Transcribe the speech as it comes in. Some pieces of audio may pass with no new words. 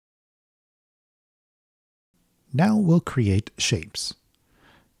Now we'll create shapes.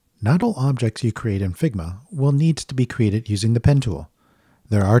 Not all objects you create in Figma will need to be created using the pen tool.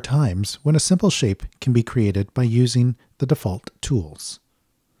 There are times when a simple shape can be created by using the default tools.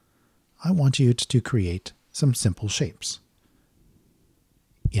 I want you to create some simple shapes.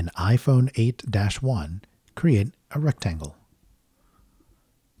 In iPhone 8-1, create a rectangle.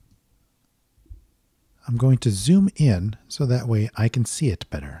 I'm going to zoom in so that way I can see it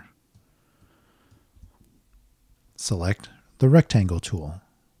better. Select the rectangle tool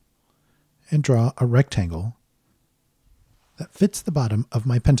and draw a rectangle that fits the bottom of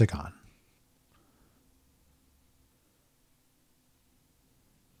my pentagon.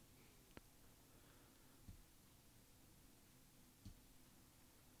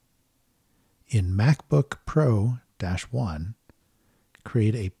 In MacBook Pro-1,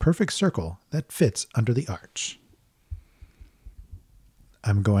 create a perfect circle that fits under the arch.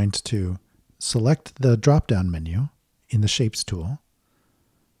 I'm going to select the drop-down menu in the Shapes tool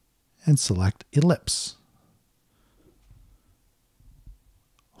and select Ellipse.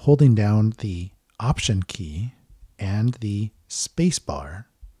 Holding down the Option key and the space bar,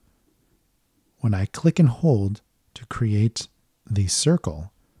 when I click and hold to create the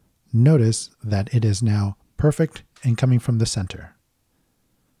circle, notice that it is now perfect and coming from the center.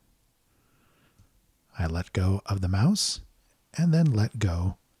 I let go of the mouse and then let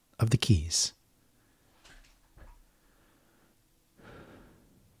go of the keys.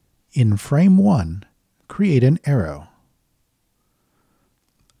 In frame 1, create an arrow.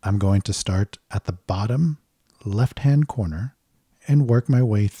 I'm going to start at the bottom left-hand corner and work my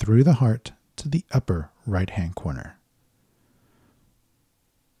way through the heart to the upper right-hand corner.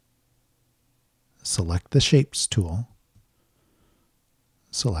 Select the Shapes tool.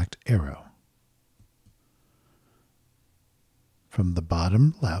 Select Arrow. From the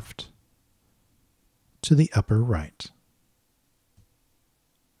bottom left to the upper right.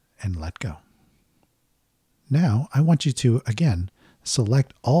 And let go. Now I want you to, again,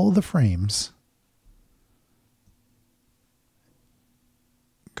 select all the frames,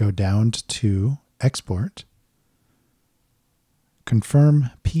 go down to Export, confirm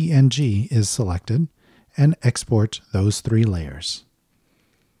PNG is selected, and export those 3 layers.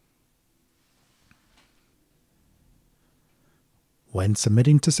 When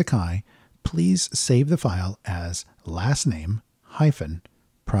submitting to Sakai, please save the file as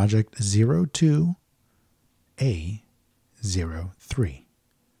lastname-project02A03.